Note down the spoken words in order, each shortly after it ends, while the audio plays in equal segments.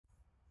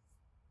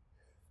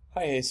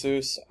Hi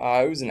Jesus,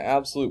 it was an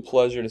absolute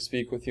pleasure to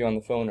speak with you on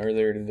the phone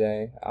earlier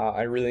today.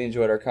 I really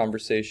enjoyed our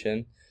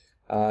conversation,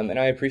 and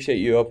I appreciate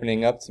you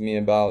opening up to me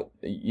about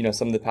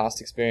some of the past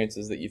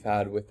experiences that you've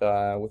had with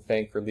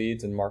paying for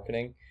leads and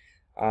marketing.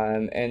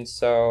 And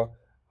so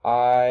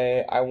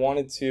I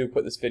wanted to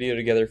put this video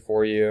together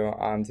for you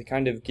to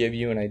kind of give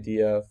you an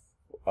idea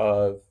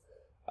of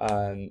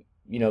the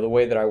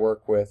way that I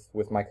work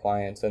with my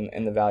clients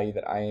and the value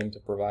that I aim to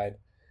provide.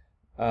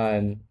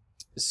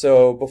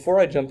 So before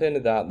I jump into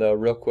that, though,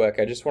 real quick,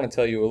 I just want to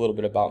tell you a little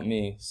bit about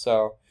me.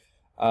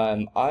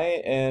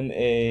 I am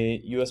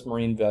a U.S.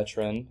 Marine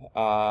veteran.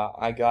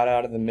 I got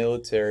out of the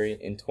military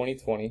in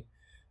 2020,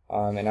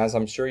 and as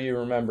I'm sure you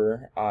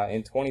remember,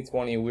 in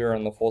 2020 we were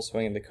in the full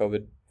swing of the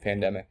COVID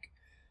pandemic.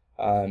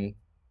 Um,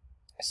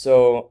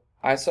 so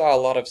I saw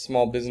a lot of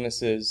small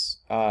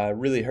businesses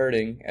really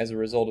hurting as a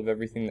result of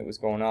everything that was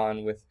going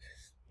on with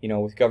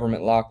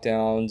government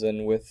lockdowns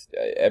and with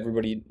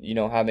everybody,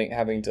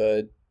 having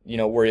to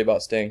worry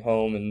about staying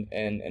home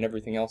and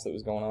everything else that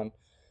was going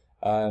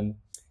on.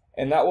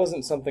 And that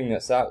wasn't something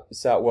that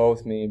sat well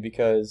with me,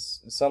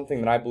 because something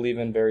that I believe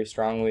in very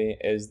strongly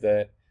is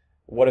that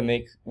what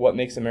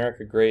makes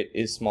America great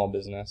is small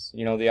business.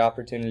 The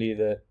opportunity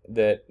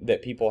that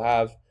people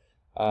have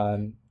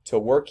to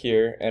work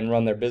here and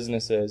run their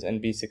businesses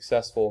and be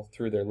successful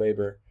through their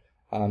labor.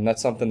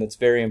 That's something that's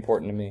very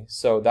important to me.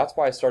 So that's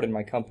why I started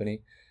my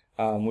company,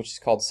 which is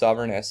called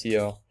Sovereign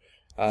SEO.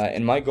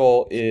 And my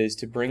goal is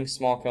to bring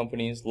small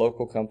companies,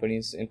 local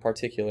companies in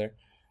particular,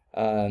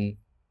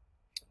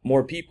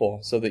 more people,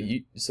 so that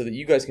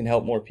you guys can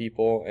help more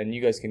people and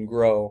you guys can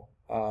grow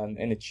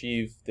and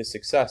achieve the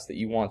success that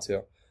you want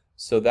to.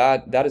 So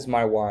that is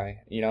my why,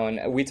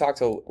 and we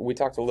talked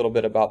a little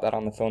bit about that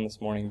on the phone this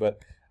morning,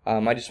 but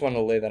I just wanted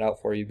to lay that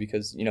out for you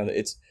because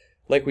it's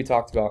like we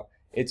talked about.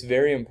 It's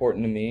very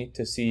important to me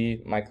to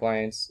see my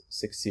clients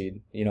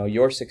succeed.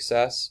 Your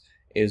success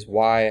is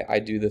why I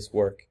do this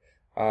work.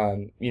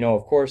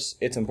 Of course,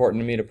 it's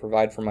important to me to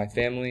provide for my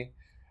family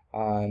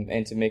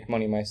and to make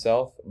money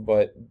myself,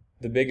 but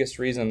the biggest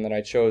reason that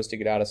I chose to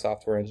get out of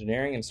software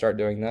engineering and start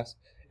doing this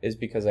is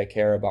because I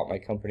care about my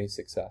company's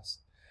success.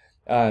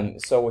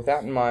 So with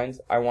that in mind,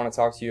 I want to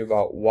talk to you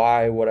about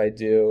why what I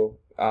do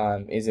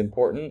is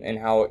important and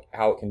how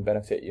it can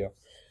benefit you.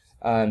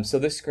 So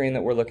this screen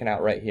that we're looking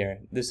at right here,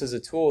 this is a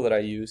tool that I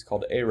use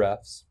called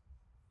Ahrefs,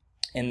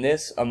 and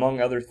this,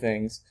 among other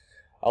things,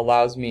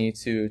 allows me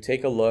to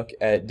take a look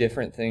at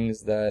different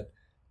things that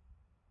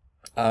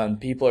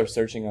people are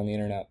searching on the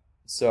internet.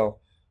 So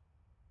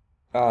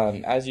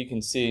as you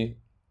can see,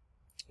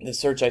 the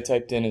search I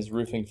typed in is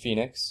roofing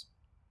Phoenix.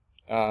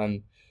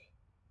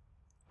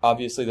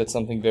 Obviously that's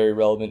something very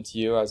relevant to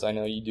you, as I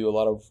know you do a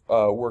lot of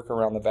work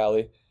around the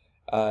valley.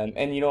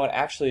 And you know what,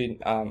 actually,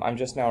 I'm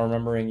just now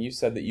remembering you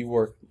said that you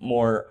work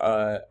more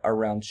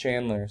around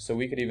Chandler, so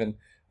we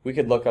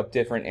could look up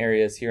different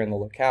areas here in the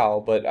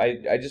locale, but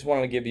I just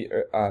wanted to give you,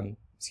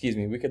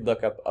 we could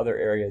look up other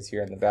areas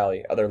here in the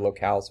valley, other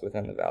locales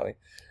within the valley.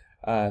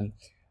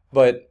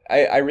 But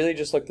I really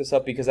just looked this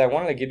up because I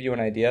wanted to give you an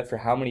idea for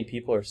how many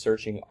people are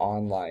searching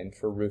online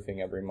for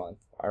roofing every month,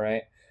 all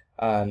right?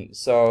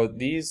 So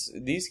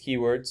these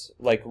keywords,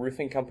 like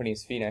roofing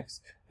companies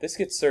Phoenix, this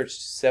gets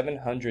searched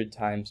 700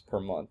 times per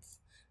month.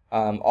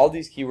 All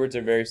these keywords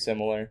are very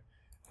similar,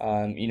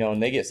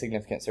 and they get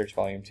significant search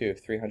volume too,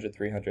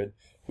 300.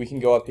 We can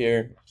go up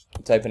here,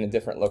 type in a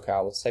different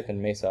locale. Let's type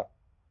in Mesa.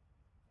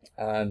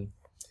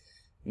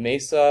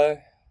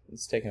 Mesa,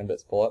 it's taking a bit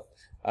to pull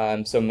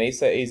up. So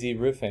Mesa AZ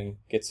Roofing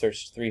gets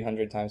searched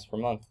 300 times per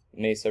month.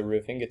 Mesa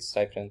Roofing gets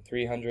typed in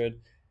 300.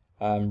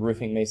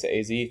 Roofing Mesa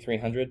AZ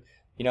 300.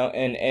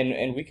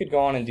 And we could go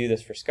on and do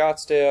this for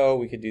Scottsdale.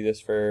 We could do this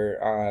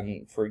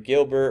for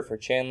Gilbert, for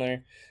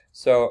Chandler.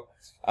 So,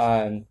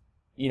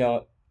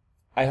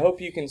 I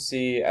hope you can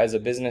see as a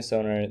business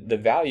owner the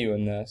value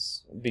in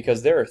this,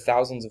 because there are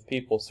thousands of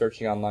people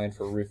searching online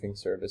for roofing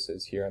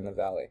services here in the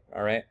valley.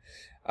 All right,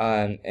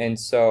 and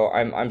so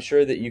I'm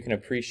sure that you can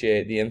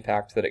appreciate the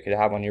impact that it could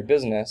have on your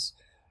business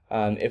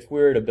if we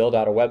were to build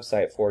out a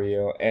website for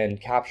you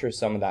and capture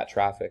some of that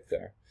traffic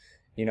there.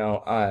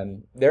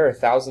 There are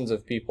thousands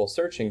of people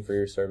searching for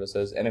your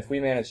services, and if we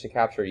manage to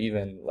capture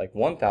even like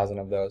 1,000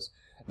 of those,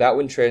 that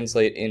would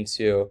translate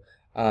into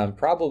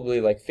probably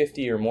like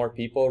 50 or more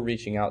people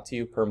reaching out to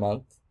you per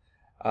month.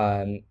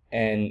 And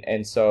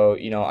so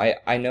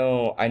I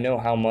know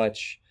how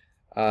much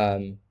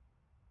how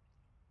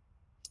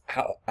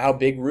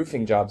big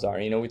roofing jobs are.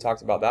 We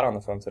talked about that on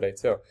the phone today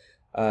too.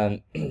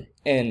 And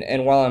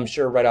while I'm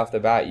sure right off the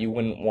bat you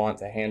wouldn't want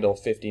to handle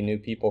 50 new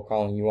people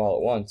calling you all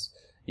at once,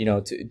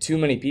 too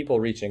many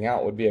people reaching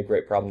out would be a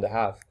great problem to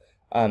have.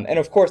 And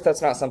of course,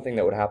 that's not something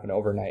that would happen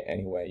overnight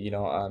anyway.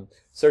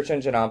 Search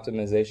engine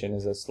optimization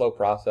is a slow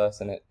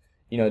process, and it,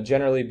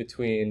 generally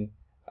between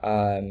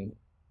 3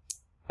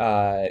 and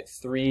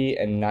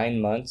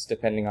 9 months,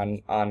 depending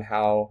on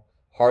how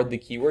hard the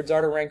keywords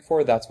are to rank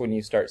for. That's when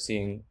you start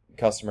seeing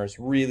customers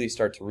really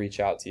start to reach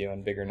out to you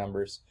in bigger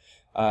numbers.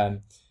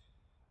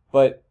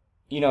 But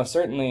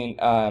certainly,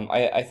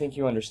 I think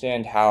you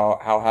understand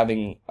how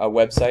having a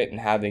website and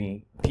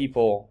having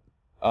people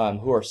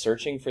who are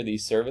searching for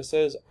these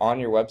services on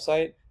your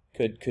website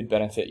could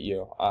benefit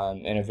you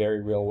in a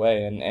very real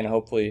way, and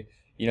hopefully,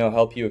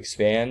 help you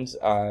expand,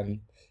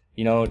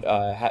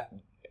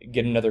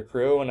 get another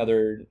crew,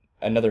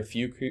 another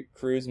few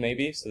crews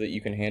maybe, so that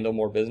you can handle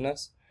more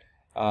business,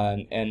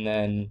 and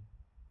then,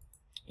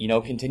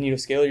 continue to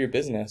scale your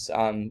business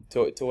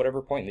to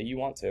whatever point that you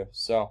want to.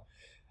 So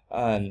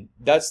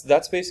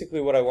that's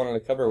basically what I wanted to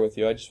cover with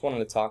you. I just wanted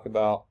to talk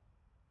about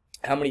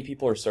how many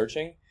people are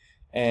searching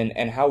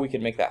and how we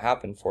can make that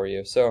happen for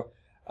you. So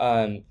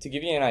to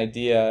give you an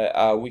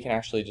idea, we can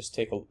actually just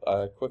take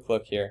a quick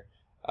look here.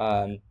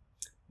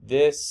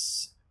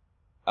 This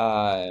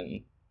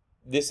obviously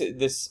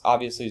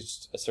is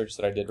just a search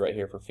that I did right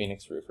here for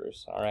Phoenix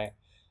roofers. All right.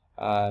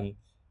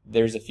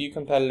 There's a few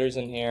competitors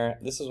in here.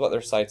 This is what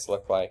their sites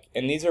look like,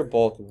 and these are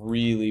both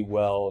really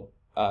well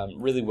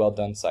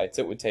done sites.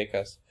 It would take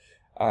us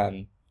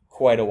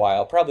quite a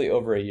while, probably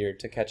over a year,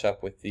 to catch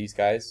up with these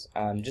guys,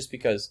 just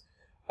because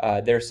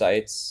their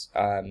sites,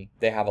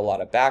 they have a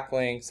lot of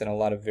backlinks and a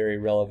lot of very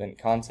relevant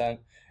content,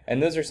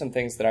 and those are some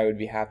things that I would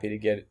be happy to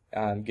get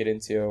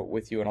into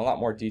with you in a lot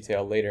more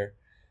detail later.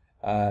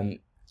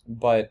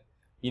 But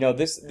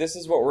this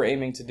is what we're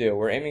aiming to do.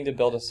 We're aiming to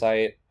build a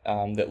site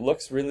that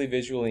looks really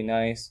visually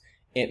nice.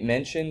 It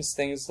mentions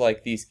things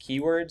like these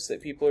keywords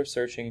that people are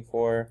searching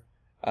for: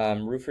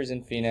 roofers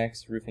in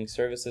Phoenix, roofing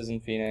services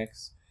in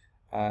Phoenix.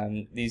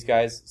 These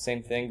guys,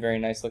 same thing, very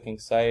nice looking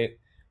site,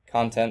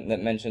 content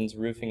that mentions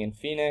roofing in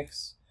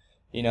Phoenix,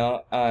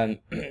 and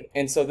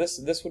so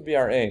this would be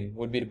our aim,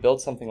 would be to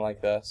build something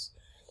like this.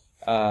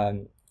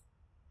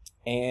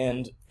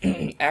 And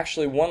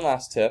actually, one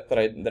last tip that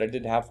I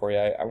did have for you,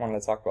 I wanted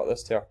to talk about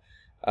this too,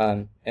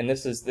 and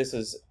this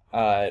is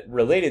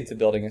related to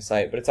building a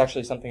site, but it's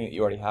actually something that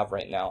you already have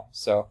right now.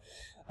 So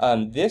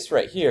this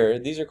right here,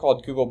 these are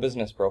called Google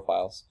Business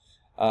Profiles,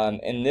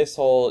 and this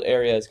whole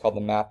area is called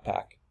the Map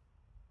Pack.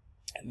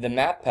 The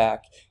Map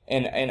Pack,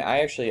 and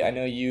I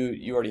know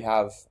you already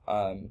have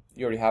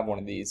one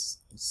of these,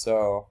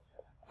 so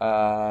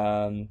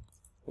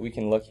we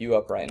can look you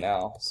up right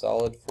now.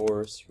 Solid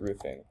Force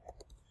Roofing.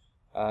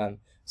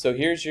 So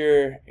here's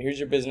your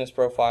business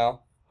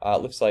profile.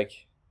 It looks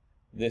like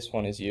this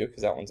one is you,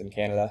 because that one's in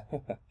Canada.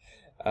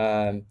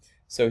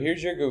 So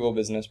here's your Google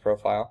Business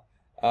Profile.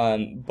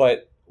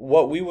 But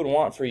what we would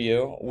want for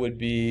you would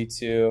be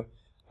to,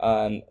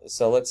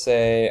 so let's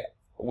say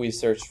we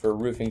search for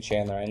roofing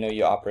Chandler. I know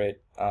you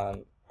operate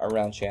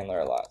around Chandler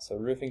a lot, so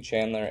roofing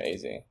Chandler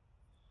AZ.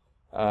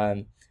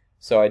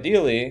 So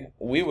ideally,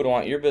 we would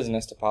want your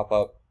business to pop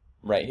up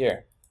right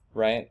here,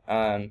 right?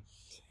 And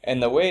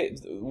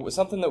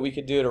something that we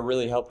could do to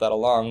really help that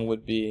along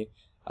would be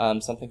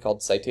something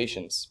called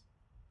citations.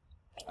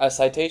 A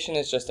citation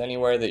is just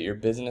anywhere that your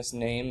business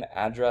name,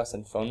 address,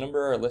 and phone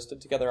number are listed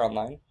together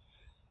online.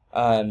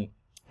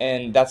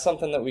 And that's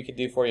something that we could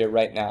do for you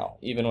right now,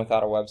 even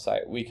without a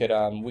website. We could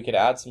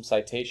add some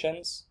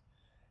citations,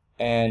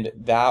 and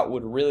that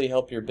would really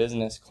help your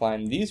business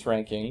climb these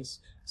rankings,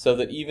 so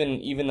that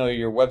even though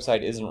your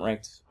website isn't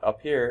ranked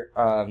up here,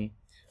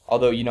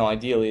 although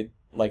ideally,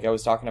 like I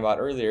was talking about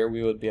earlier,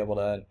 we would be able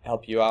to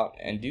help you out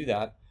and do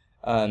that.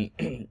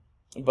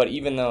 But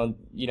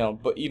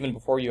even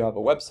before you have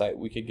a website,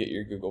 we could get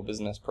your Google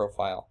Business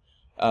Profile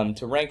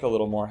to rank a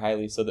little more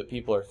highly, so that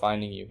people are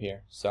finding you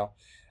here. So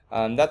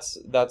that's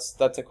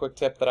a quick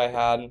tip that I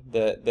had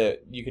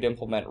that you could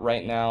implement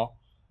right now,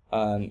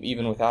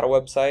 even without a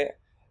website.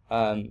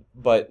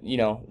 But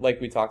like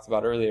we talked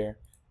about earlier,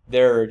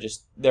 there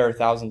are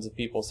thousands of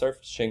people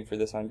searching for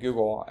this on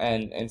Google,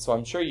 and so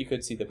I'm sure you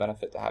could see the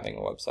benefit to having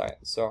a website.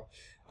 So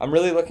I'm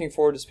really looking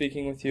forward to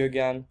speaking with you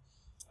again.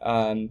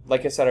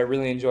 Like I said, I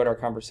really enjoyed our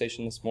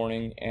conversation this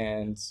morning,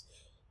 and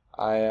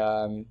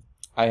I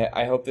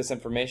hope this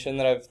information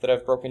that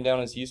I've broken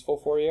down is useful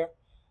for you.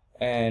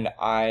 And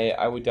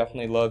I would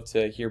definitely love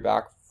to hear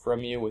back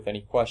from you with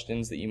any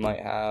questions that you might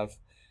have,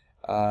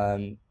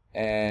 and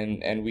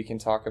we can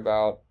talk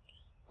about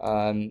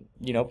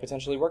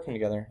potentially working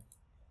together.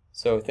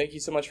 So thank you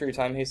so much for your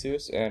time,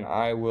 Jesus, and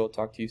I will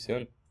talk to you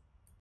soon.